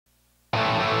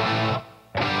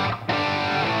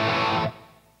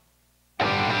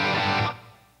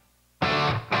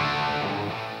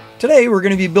Today we're going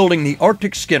to be building the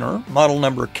Arctic Skinner, model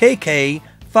number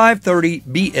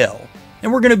KK530BL,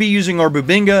 and we're going to be using our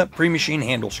Bubinga pre-machine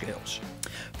handle scales.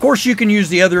 Of course, you can use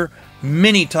the other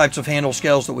many types of handle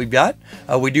scales that we've got.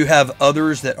 We do have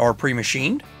others that are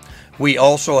pre-machined. We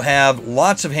also have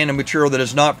lots of handle material that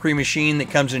is not pre-machined, that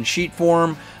comes in sheet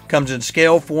form, comes in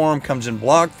scale form, comes in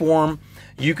block form.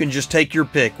 You can just take your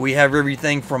pick. We have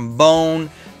everything from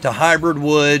bone to hybrid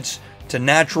woods to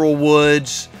natural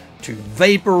woods to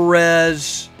vapor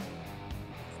res.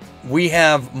 We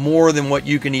have more than what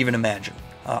you can even imagine.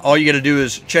 All you got to do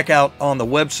is check out on the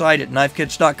website at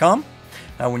knifekits.com.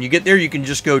 When you get there, you can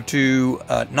just go to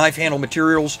knife handle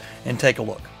materials and take a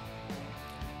look.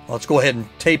 Let's go ahead and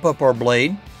tape up our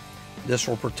blade. This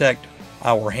will protect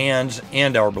our hands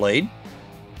and our blade.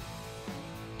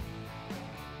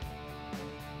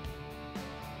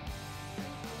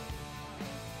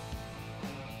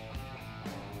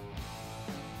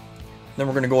 Then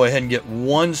we're going to go ahead and get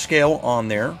one scale on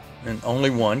there, and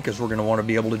only one, because we're going to want to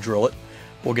be able to drill it.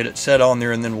 We'll get it set on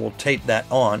there, and then we'll tape that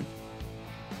on.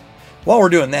 While we're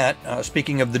doing that,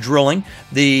 speaking of the drilling,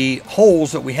 the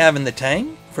holes that we have in the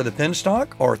tang for the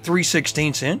penstock are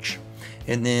 3/16 inch.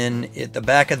 And then at the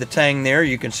back of the tang there,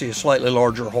 you can see a slightly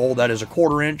larger hole. That is a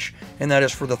 1/4 inch, and that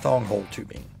is for the thong hole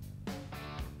tubing.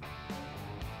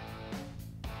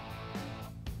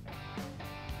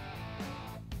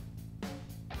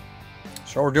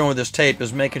 So what we're doing with this tape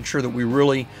is making sure that we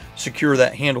really secure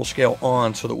that handle scale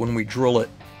on so that when we drill it,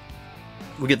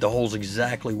 we get the holes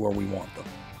exactly where we want them.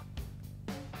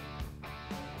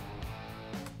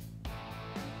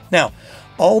 Now,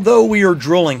 although we are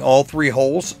drilling all 3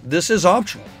 holes, this is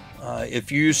optional. If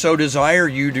you so desire,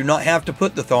 you do not have to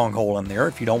put the thong hole in there.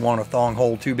 If you don't want a thong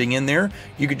hole tubing in there,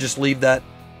 you could just leave that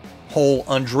hole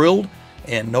undrilled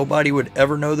and nobody would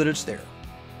ever know that it's there.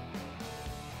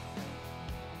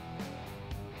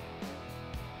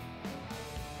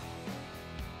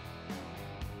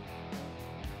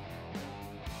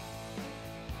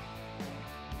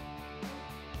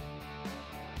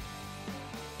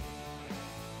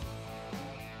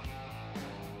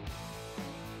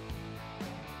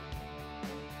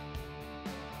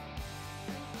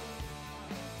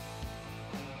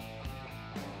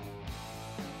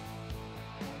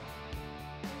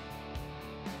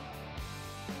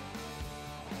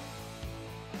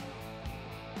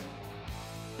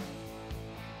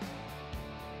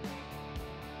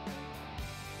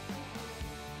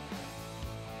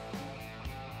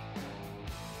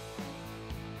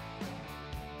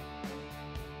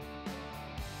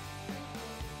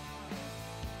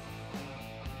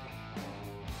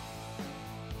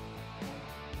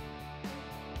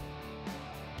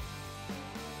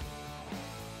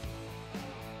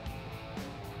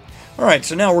 Alright,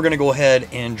 so now we're going to go ahead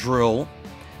and drill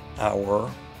our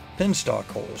penstock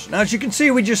holes. Now, as you can see,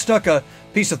 we just stuck a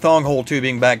piece of thong hole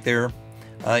tubing back there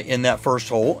in that first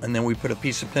hole, and then we put a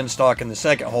piece of penstock in the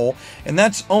second hole. And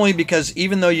that's only because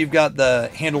even though you've got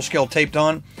the handle scale taped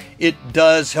on, it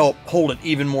does help hold it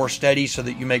even more steady so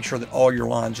that you make sure that all your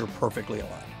lines are perfectly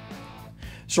aligned.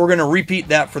 So we're going to repeat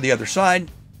that for the other side,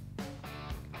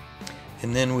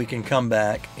 and then we can come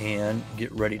back and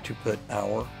get ready to put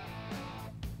our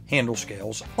handle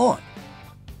scales on.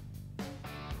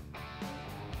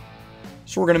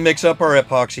 So we're going to mix up our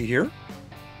epoxy here.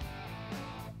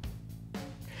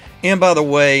 And by the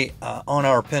way, on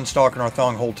our penstock and our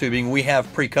thong hole tubing, we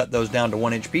have pre-cut those down to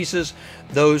 1-inch pieces.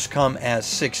 Those come as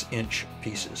 6-inch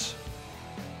pieces.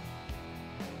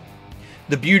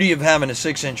 The beauty of having a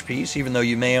 6-inch piece, even though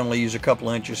you may only use a couple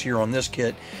inches here on this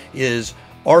kit, is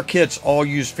our kits all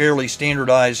use fairly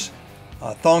standardized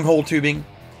thong hole tubing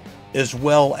as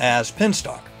well as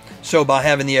penstock. So by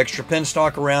having the extra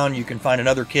penstock around, you can find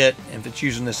another kit, and if it's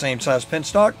using the same size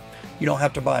penstock, you don't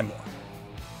have to buy more.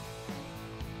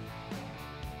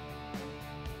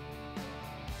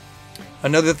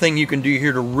 Another thing you can do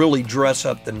here to really dress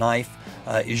up the knife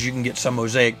is you can get some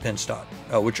mosaic penstock,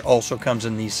 which also comes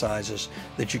in these sizes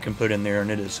that you can put in there, and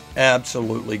it is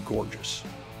absolutely gorgeous.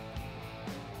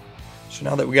 So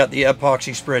now that we got the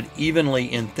epoxy spread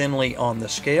evenly and thinly on the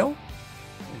scale,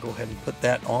 go ahead and put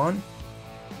that on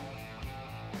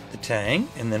the tang,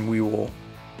 and then we will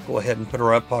go ahead and put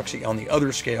our epoxy on the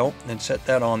other scale and set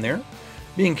that on there,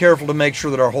 being careful to make sure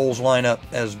that our holes line up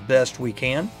as best we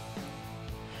can.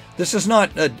 This is not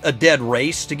a dead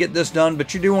race to get this done,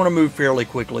 but you do want to move fairly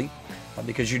quickly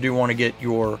because you do want to get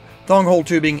your thong hole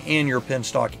tubing and your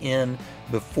penstock in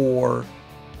before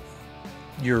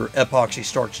your epoxy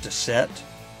starts to set.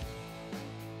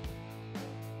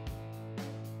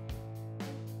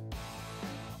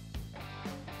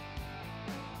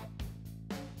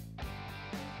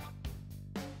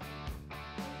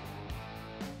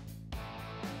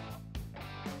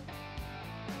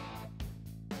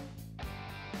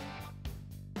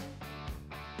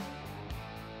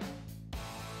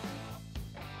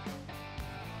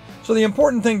 So the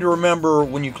important thing to remember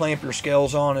when you clamp your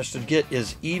scales on is to get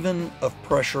as even of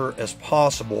pressure as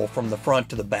possible from the front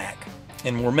to the back.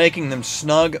 And we're making them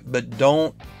snug, but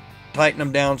don't tighten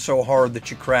them down so hard that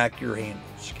you crack your handle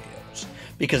scales,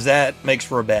 because that makes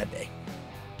for a bad day.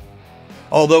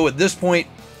 Although at this point,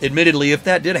 admittedly, if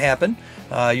that did happen,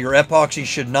 your epoxy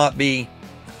should not be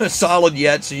solid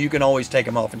yet, so you can always take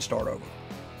them off and start over.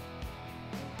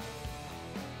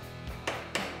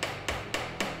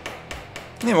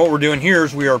 And what we're doing here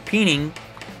is we are peening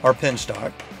our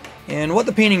penstock. And what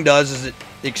the peening does is it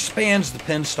expands the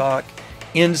penstock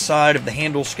inside of the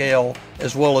handle scale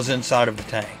as well as inside of the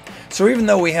tang. So even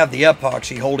though we have the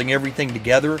epoxy holding everything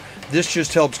together, this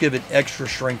just helps give it extra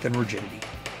strength and rigidity.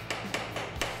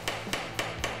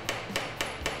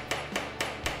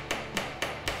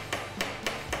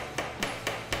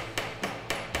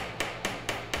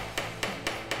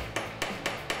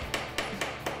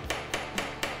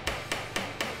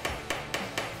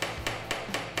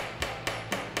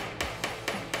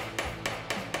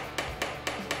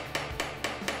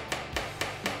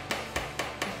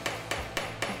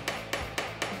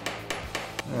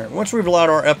 Alright, once we've allowed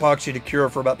our epoxy to cure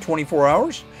for about 24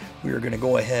 hours, we are going to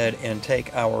go ahead and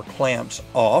take our clamps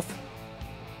off.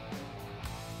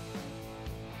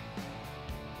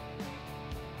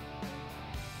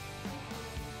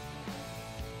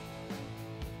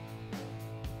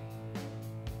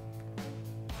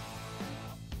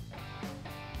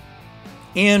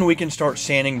 And we can start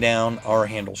sanding down our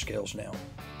handle scales now.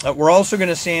 We're also going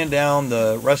to sand down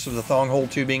the rest of the thong hole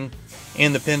tubing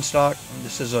and the penstock.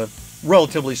 This is a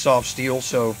relatively soft steel,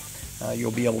 so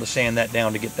you'll be able to sand that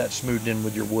down to get that smoothed in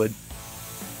with your wood.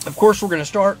 Of course, we're going to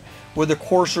start with a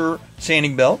coarser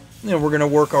sanding belt, and we're going to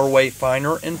work our way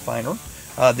finer and finer.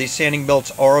 These sanding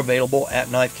belts are available at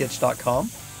knifekits.com,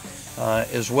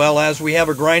 as well as we have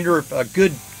a grinder. A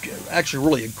good, actually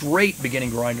really a great beginning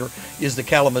grinder is the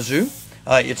Kalamazoo.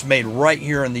 It's made right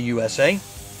here in the USA.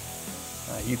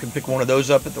 You can pick one of those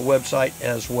up at the website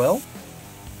as well.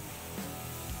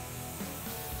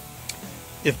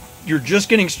 If you're just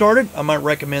getting started, I might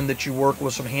recommend that you work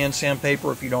with some hand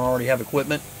sandpaper if you don't already have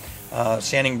equipment.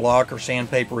 Sanding block or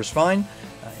sandpaper is fine.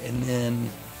 And then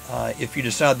if you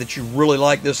decide that you really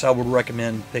like this, I would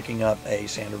recommend picking up a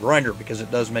sander grinder because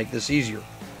it does make this easier.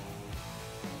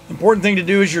 Important thing to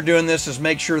do as you're doing this is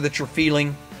make sure that you're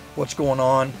feeling what's going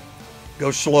on. Go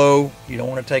slow. You don't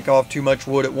want to take off too much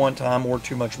wood at one time, or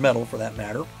too much metal for that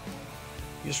matter.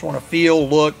 You just want to feel,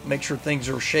 look, make sure things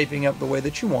are shaping up the way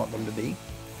that you want them to be.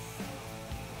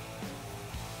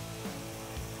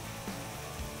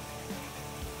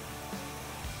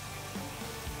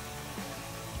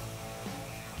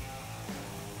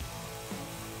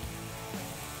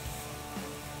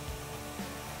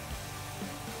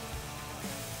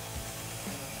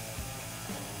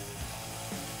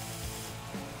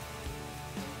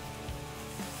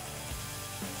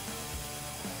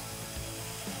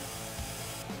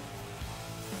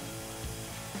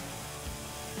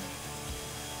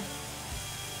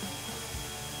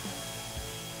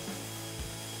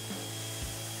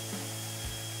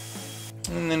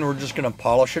 And then we're just going to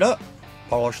polish it up.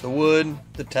 Polish the wood,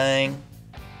 the tang.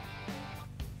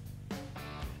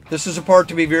 This is a part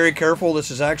to be very careful.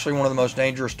 This is actually one of the most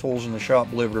dangerous tools in the shop,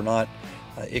 believe it or not.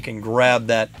 It can grab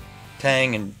that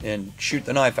tang and shoot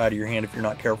the knife out of your hand if you're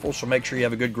not careful. So make sure you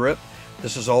have a good grip.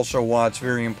 This is also why it's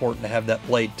very important to have that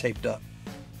blade taped up.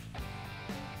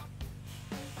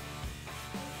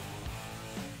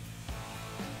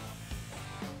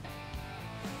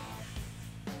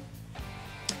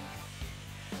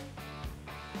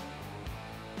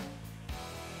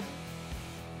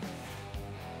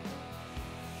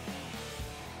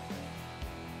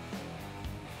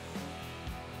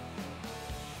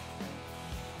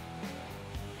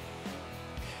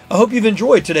 I hope you've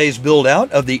enjoyed today's build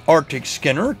out of the Arctic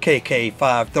Skinner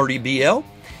KK530BL.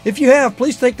 If you have,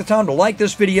 please take the time to like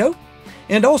this video.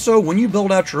 And also, when you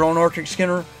build out your own Arctic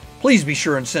Skinner, please be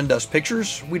sure and send us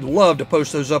pictures. We'd love to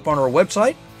post those up on our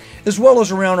website, as well as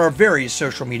around our various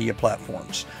social media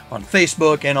platforms, on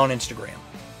Facebook and on Instagram.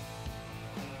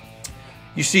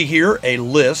 You see here a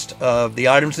list of the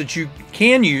items that you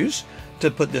can use to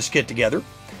put this kit together.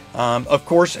 Of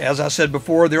course, as I said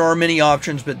before, there are many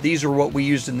options, but these are what we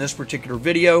used in this particular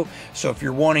video. So if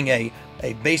you're wanting a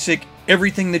basic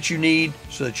everything that you need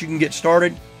so that you can get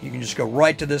started, you can just go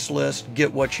right to this list,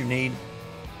 get what you need.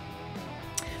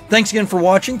 Thanks again for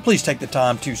watching. Please take the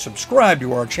time to subscribe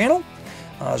to our channel.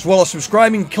 As well as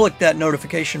subscribing, click that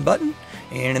notification button.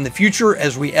 And in the future,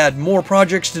 as we add more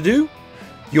projects to do,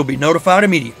 you'll be notified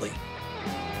immediately.